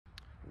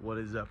What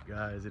is up,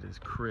 guys? It is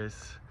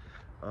Chris,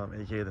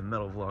 aka the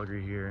Metal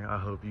Vlogger here. I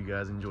hope you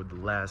guys enjoyed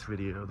the last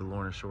video of the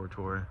Lorna Shore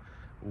Tour.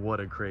 What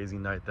a crazy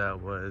night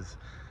that was.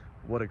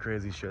 What a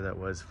crazy show that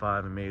was.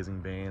 5 amazing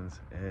bands,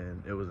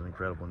 and it was an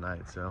incredible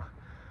night. So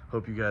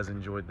hope you guys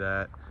enjoyed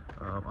that.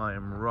 I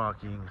am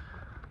rocking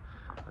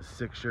a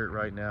sick shirt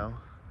right now.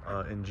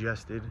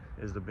 Ingested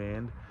is the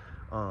band.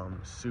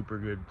 Super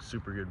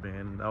good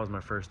band. That was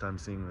my first time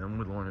seeing them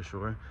with Lorna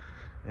Shore.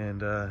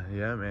 And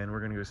yeah, man, we're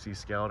gonna go see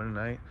Scowl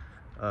tonight.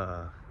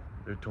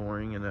 They're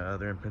touring and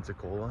they're in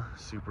Pensacola.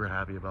 Super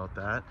happy about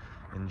that.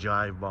 And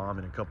Jivebomb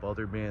and a couple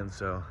other bands.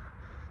 So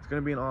it's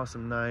gonna be an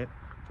awesome night.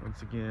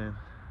 Once again,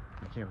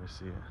 you can't really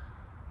see it.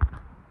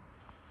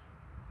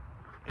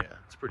 Yeah,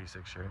 it's a pretty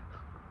sick shirt.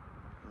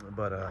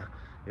 But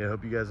yeah, I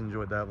hope you guys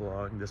enjoyed that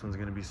vlog. This one's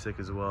gonna be sick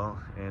as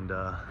well. And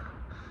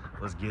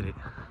let's get it.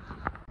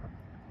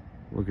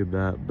 Look at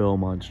that,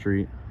 Belmont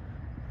Street.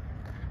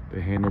 The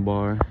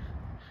Handlebar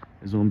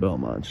is on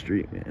Belmont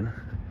Street, man.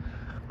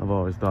 I've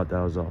always thought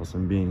that was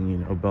awesome, being, you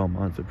know,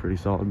 Belmont's a pretty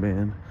solid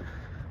band.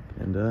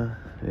 And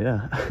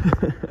yeah,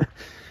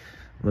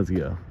 let's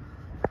go.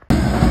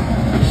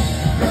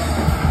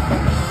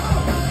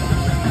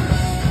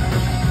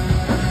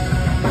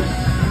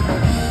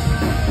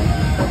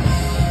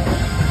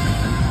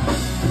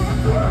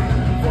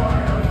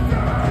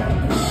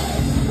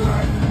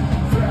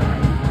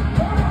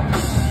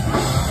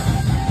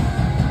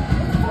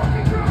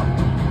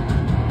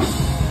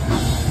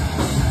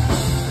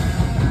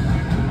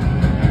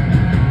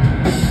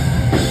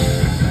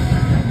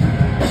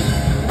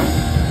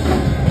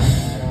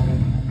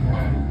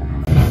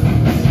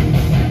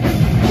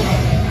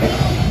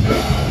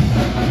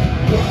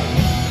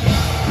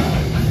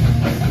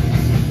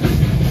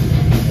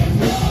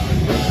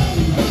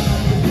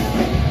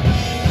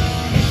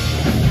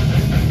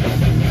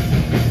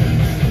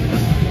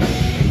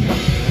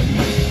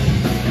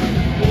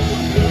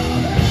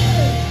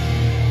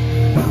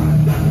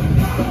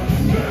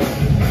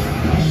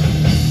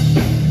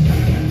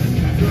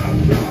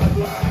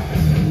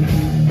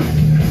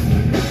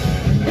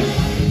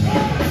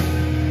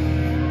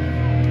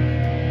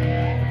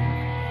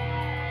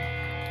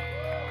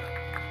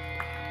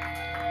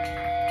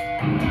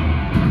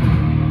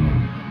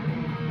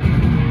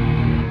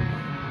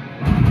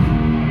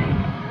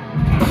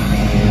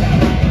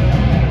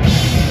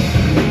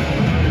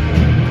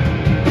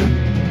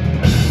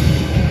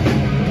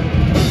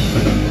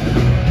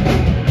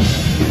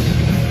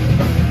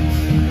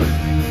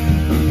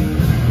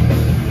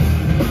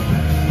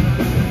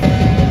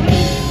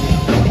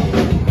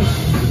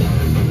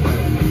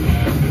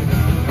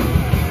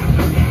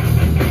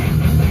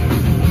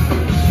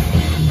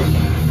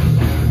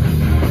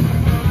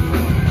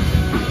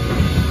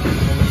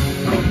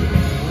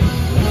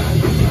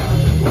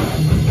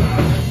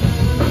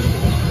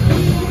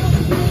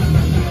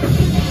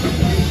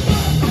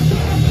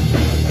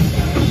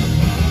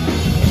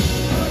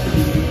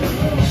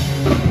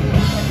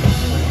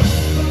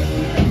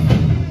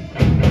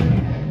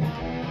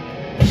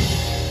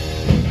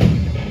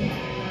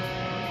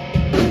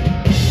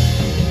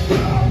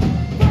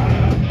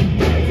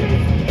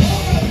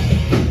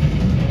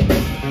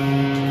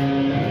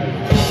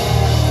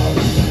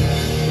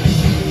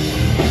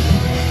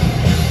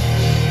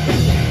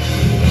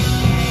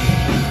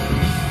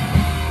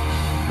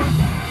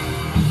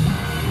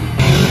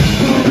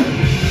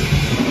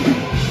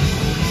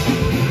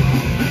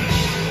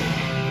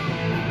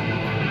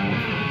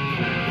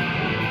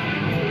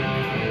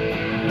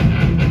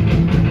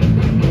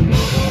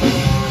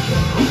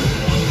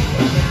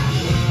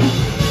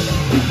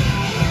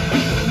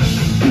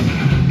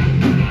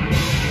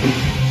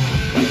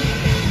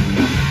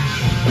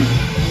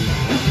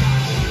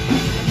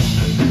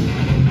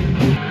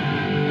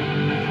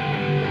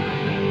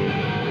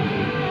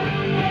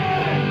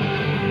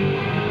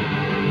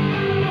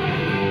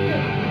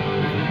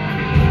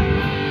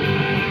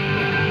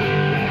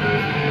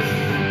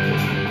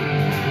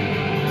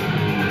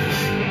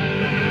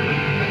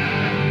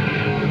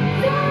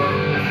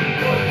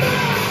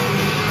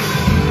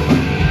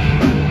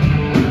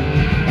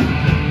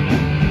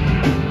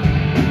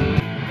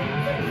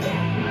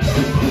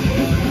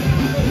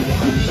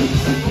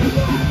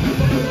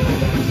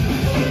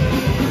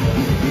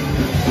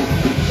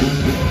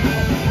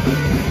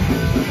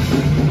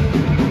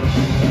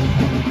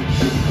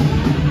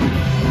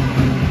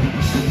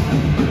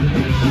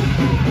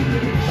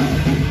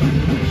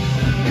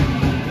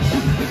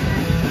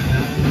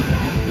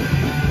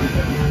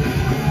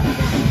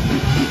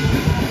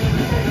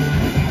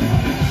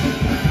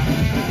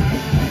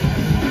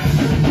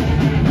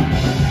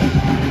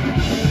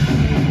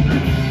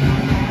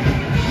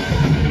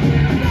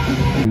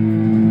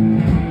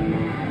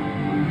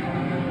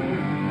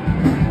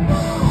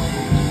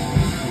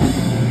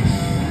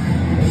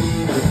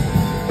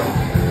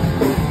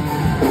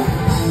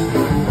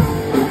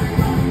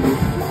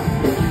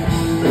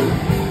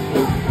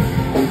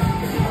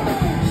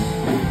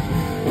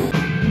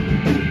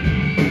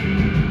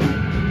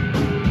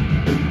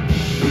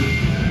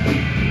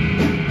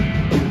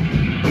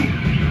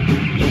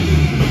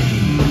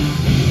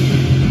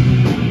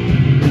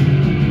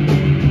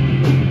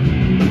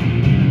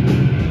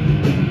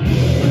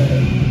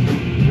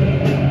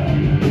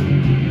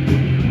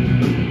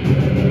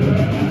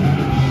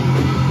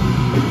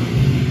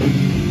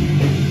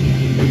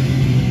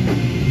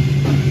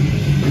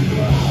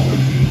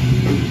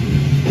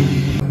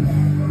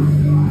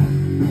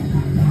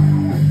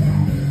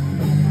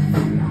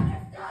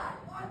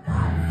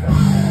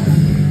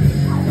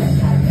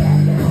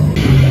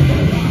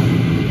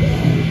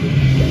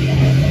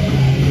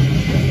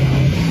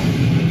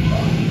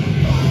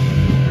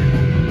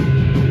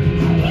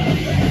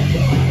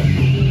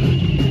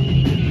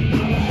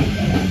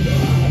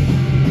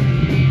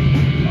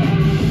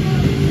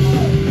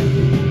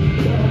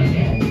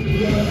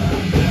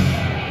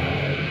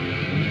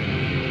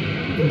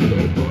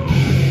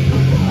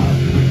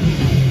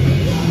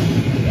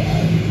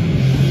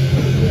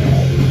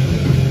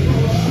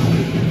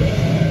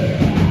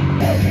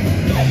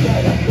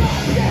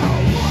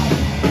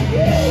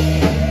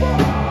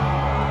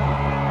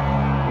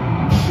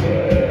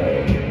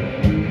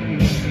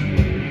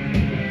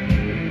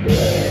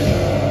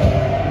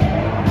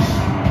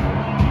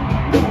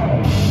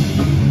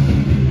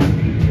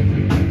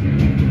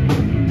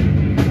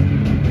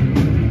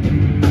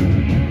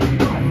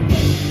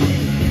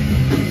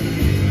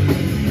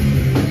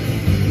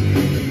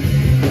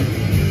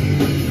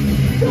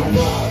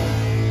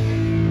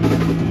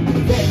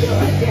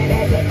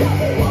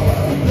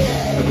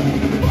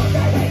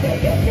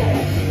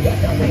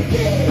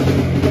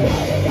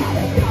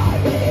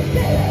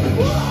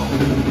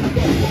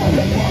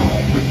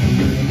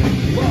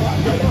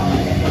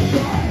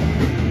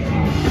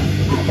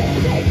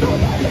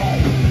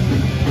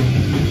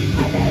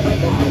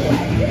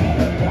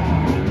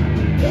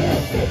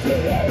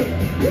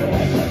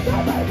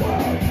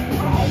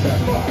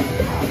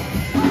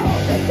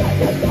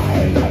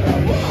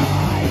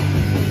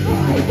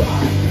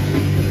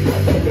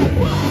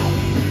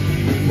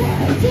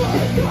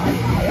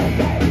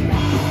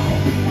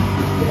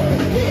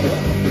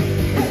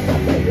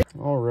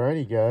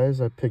 Alrighty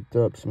guys, I picked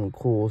up some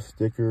cool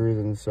stickers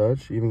and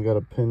such. Even got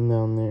a pin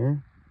down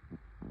there.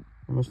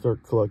 I'm gonna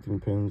start collecting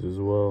pins as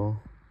well.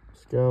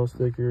 Scowl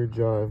sticker,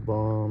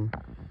 Jivebomb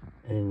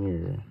in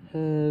your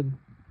head.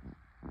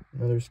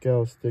 Another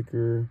Scowl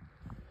sticker.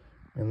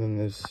 And then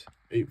this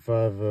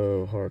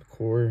 850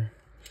 hardcore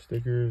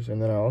stickers.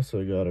 And then I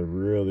also got a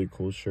really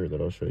cool shirt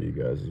that I'll show you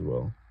guys as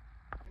well.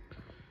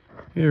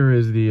 Here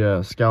is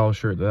the Scowl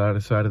shirt that I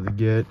decided to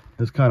get.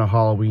 It's kind of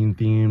Halloween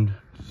themed.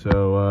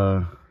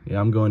 So yeah,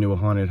 I'm going to a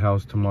haunted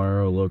house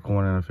tomorrow, a little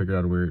corner, and I figured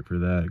I'd wear it for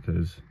that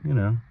because, you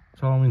know,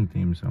 it's Halloween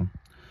themed. So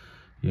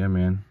yeah,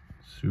 man,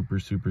 super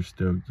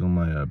stoked on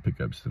my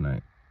pickups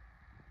tonight.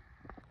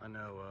 I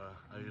know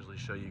I usually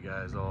show you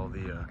guys all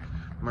the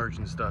merch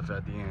and stuff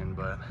at the end,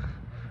 but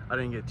I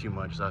didn't get too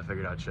much, so I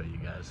figured I'd show you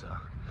guys. So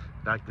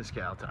back to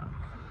Scowl time.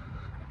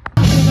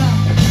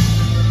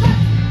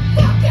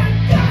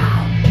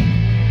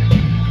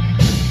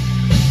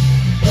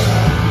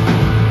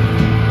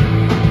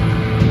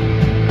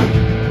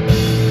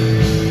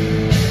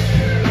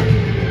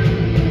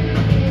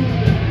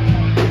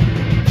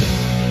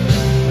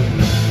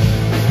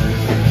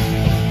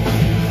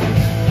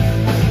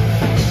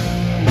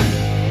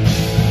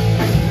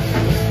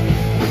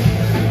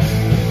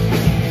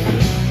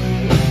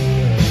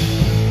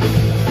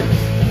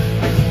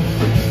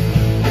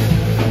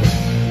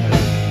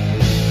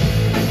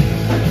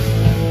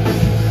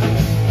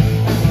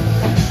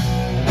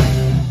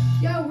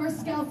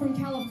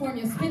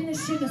 Spin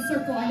this shit in a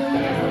circle. I know you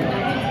guys know what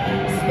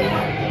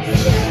that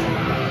means. Spin!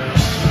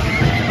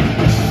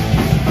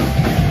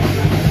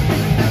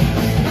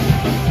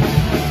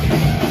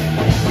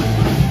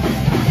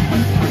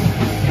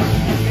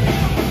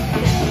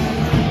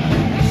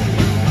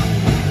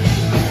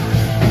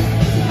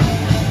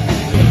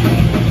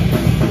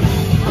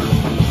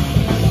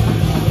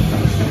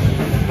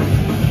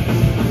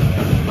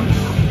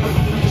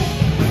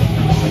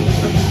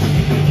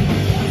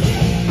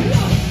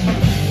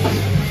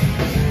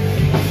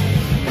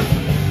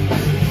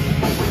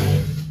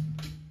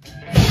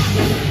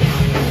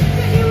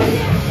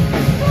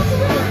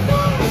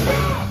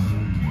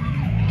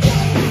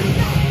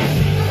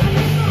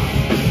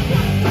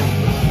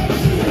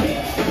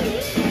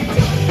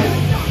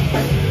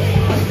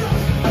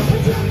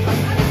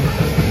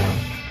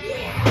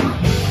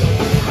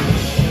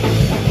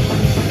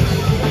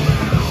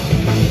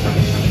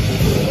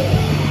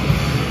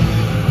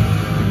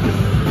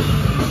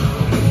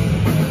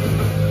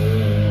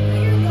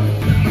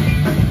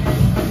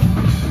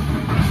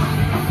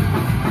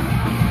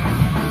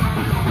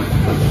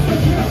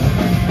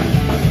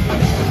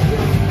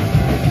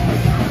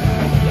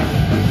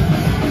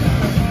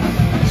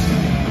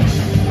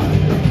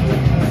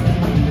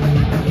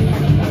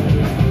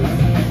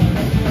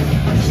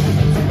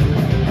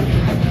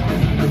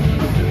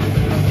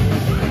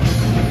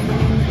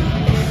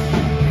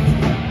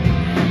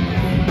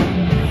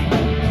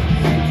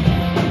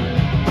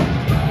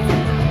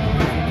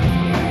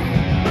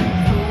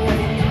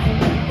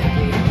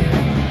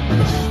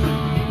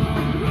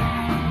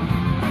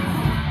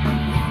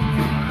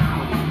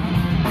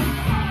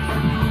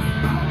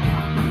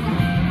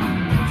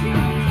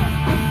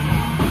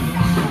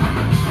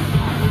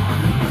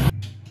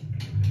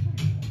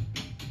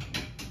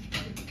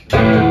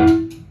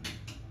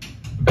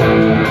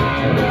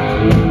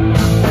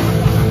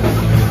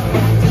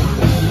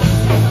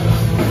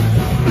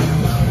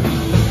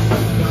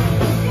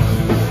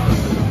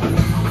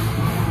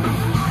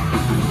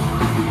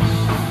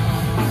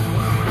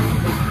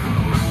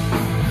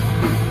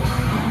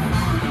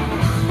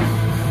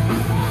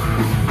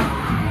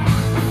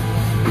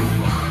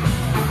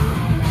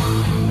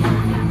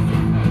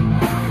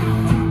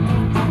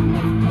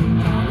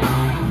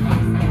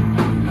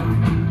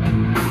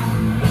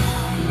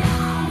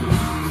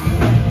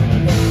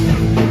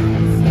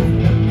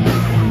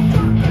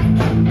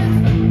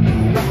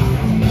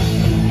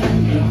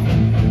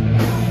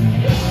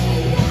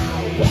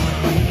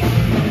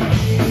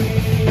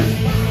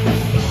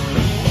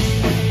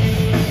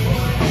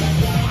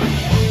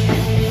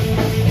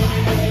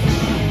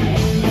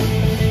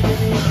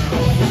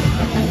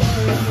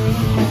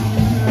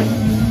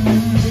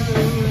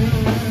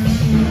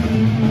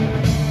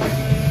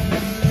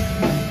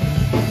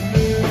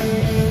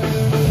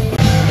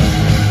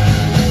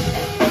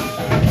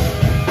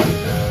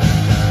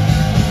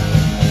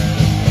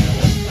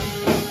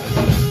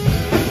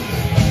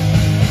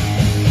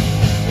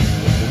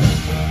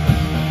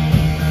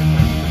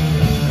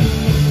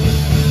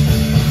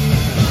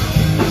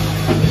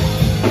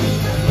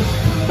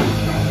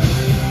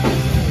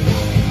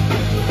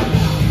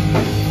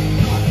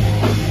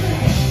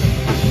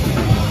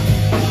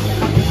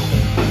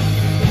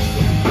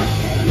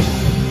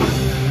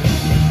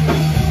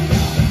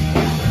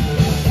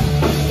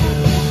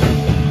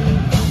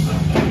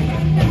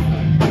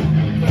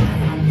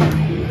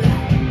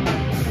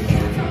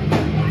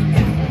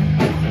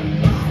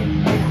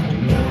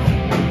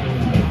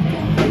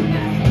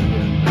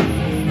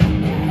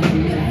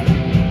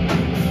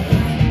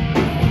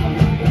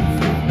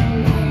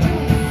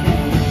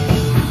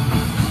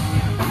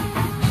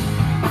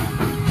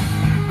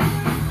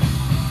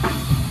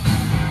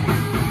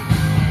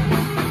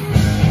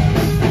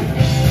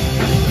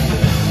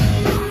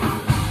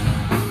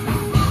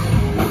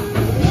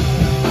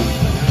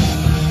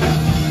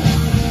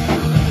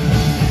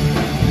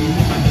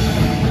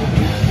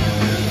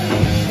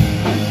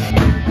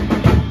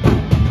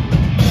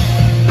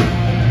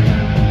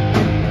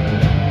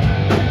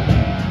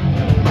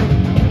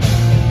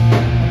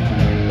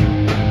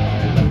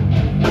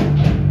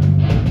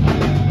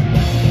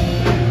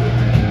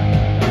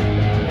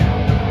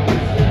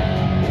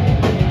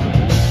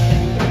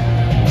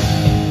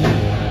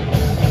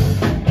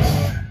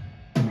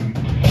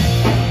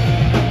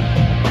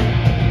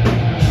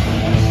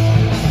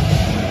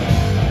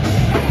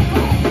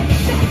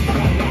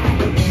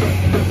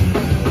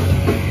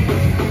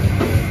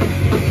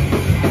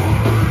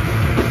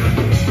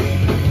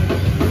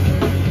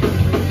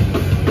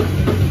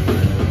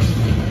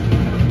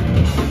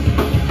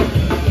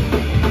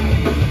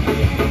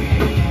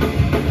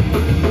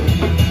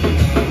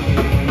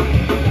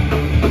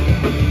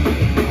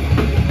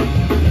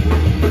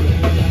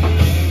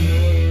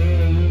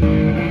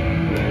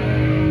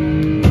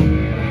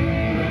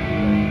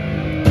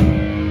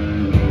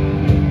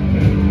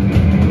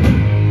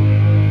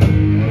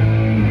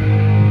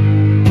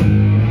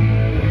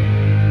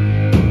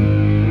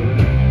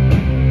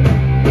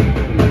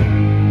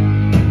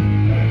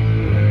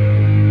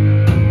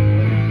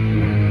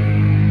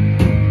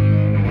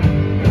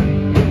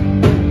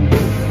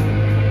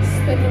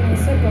 spin in a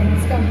circle.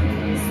 Let's go.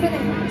 Spin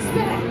it, spin it,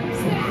 spin it.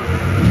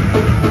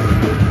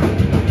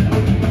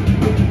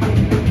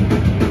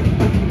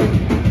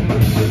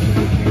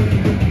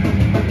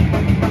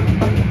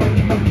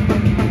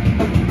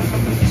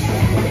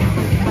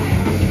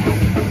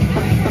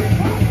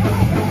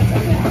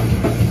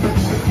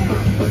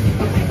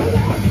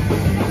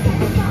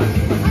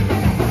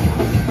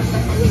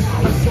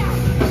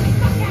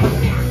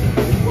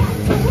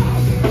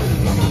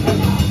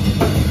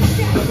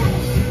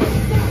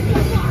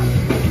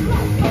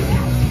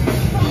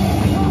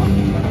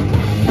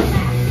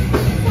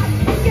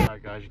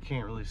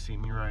 See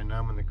me right now.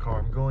 I'm in the car.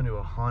 I'm going to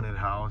a haunted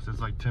house.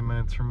 It's like 10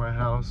 minutes from my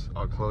house.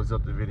 I'll close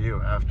up the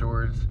video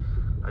afterwards.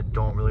 I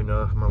don't really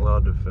know if I'm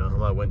allowed to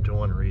film. I went to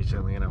one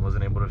recently and I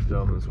wasn't able to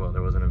film as well.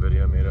 There wasn't a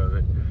video made of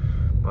it.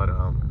 But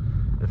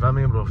if I'm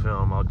able to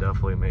film, I'll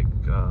definitely make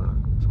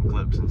some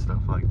clips and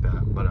stuff like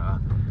that. But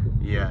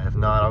yeah, if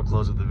not, I'll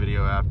close up the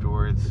video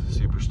afterwards.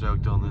 Super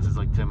stoked on this. It's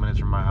like 10 minutes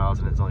from my house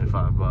and it's only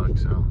 $5,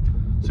 so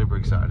super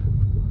excited.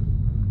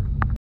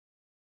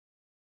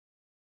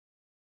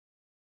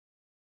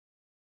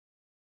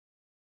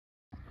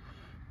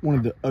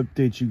 Wanted to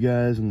update you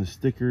guys on the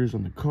stickers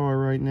on the car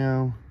right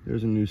now.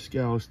 There's a new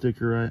Scowl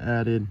sticker I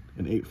added,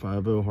 an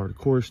 850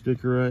 hardcore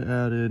sticker I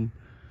added.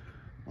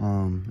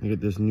 I get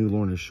this new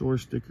Lorna Shore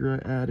sticker I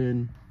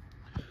added.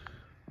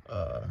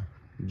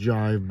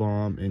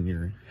 Jivebomb in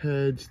your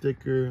head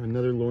sticker,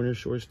 another Lorna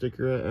Shore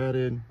sticker I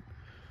added.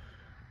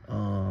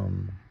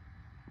 The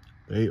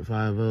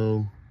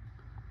 850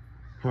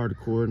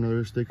 hardcore,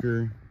 another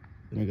sticker.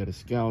 Then I got a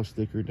Scowl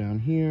sticker down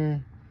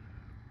here.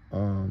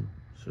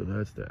 So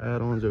that's the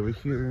add-ons over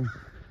here.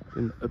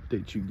 And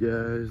update you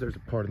guys. There's a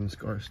part of the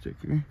scar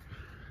sticker.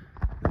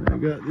 And I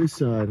got this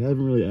side. I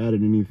haven't really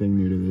added anything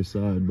new to this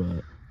side, but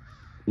I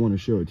want to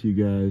show it to you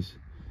guys.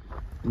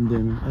 And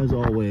then, as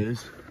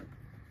always,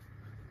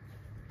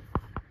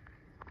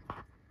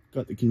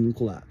 got the Kingdom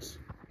Collapse.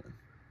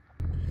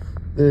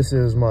 This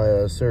is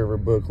my server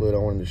booklet. I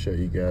wanted to show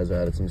you guys.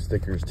 I added some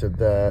stickers to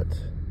that.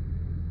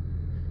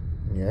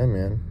 Yeah,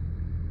 man.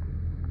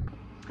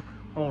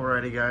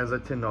 Alrighty, guys. I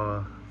tend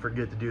to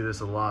forget to do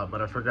this a lot,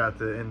 but I forgot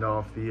to end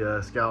off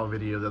the Scowl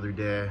video the other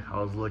day. I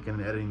was looking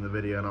and editing the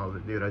video and I was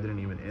like, dude, I didn't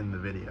even end the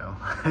video.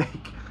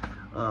 Like,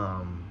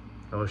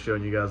 I was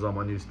showing you guys all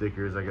my new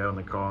stickers I got on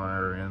the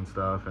car and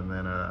stuff, and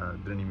then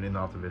didn't even end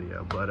off the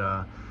video. But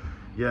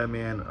yeah,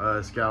 man,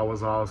 Scowl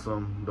was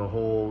awesome. The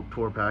whole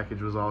tour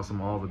package was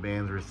awesome. All the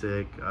bands were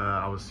sick.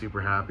 I was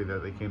super happy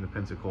that they came to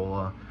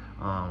Pensacola.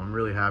 I'm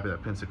really happy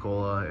that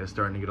Pensacola is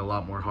starting to get a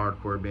lot more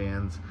hardcore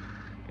bands.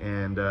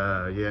 And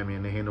yeah,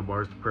 man, the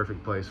Handlebar is the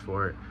perfect place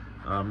for it.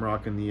 I'm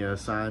rocking the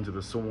Signs of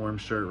the Swarm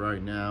shirt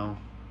right now.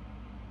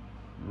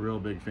 Real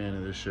big fan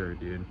of this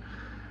shirt, dude.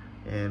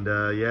 And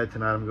yeah,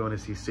 tonight I'm going to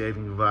see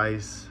Saving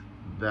Vice.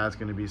 That's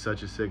going to be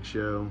such a sick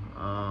show.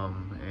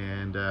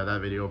 And that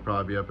video will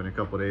probably be up in a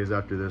couple days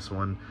after this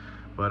one.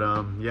 But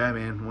yeah,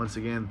 man, once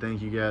again,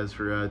 thank you guys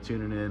for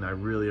tuning in. I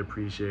really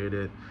appreciate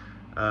it.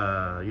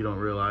 You don't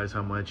realize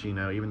how much, you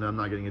know, even though I'm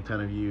not getting a ton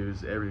of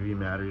views, every view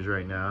matters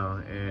right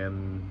now.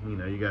 And, you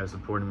know, you guys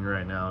supporting me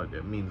right now,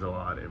 it means a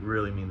lot. It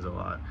really means a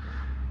lot.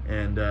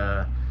 And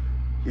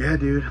yeah,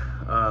 dude,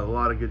 a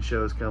lot of good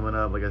shows coming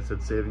up. Like I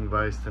said, Saving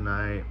Vice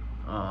tonight.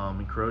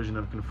 Corrosion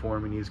of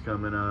Conformity is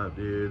coming up,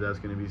 dude. That's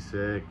going to be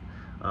sick.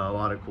 A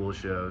lot of cool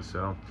shows.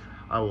 So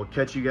I will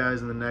catch you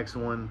guys in the next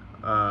one.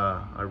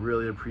 I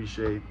really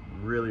appreciate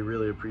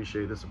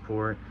the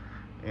support.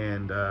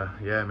 And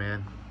yeah,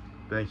 man.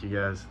 Thank you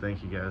guys.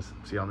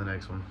 See you on the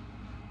next one.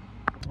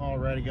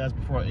 Alrighty, guys,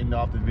 before I end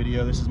off the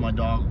video, this is my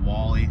dog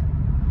Wally.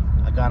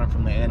 I got him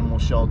from the animal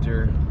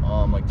shelter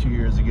like 2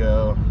 years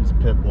ago. He's a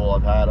pit bull.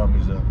 I've had him.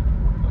 He's a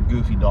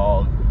goofy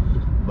dog,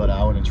 but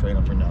I wouldn't trade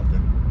him for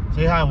nothing.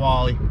 Say hi,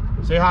 Wally.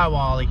 Say hi,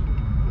 Wally.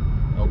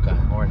 Okay,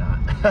 or not.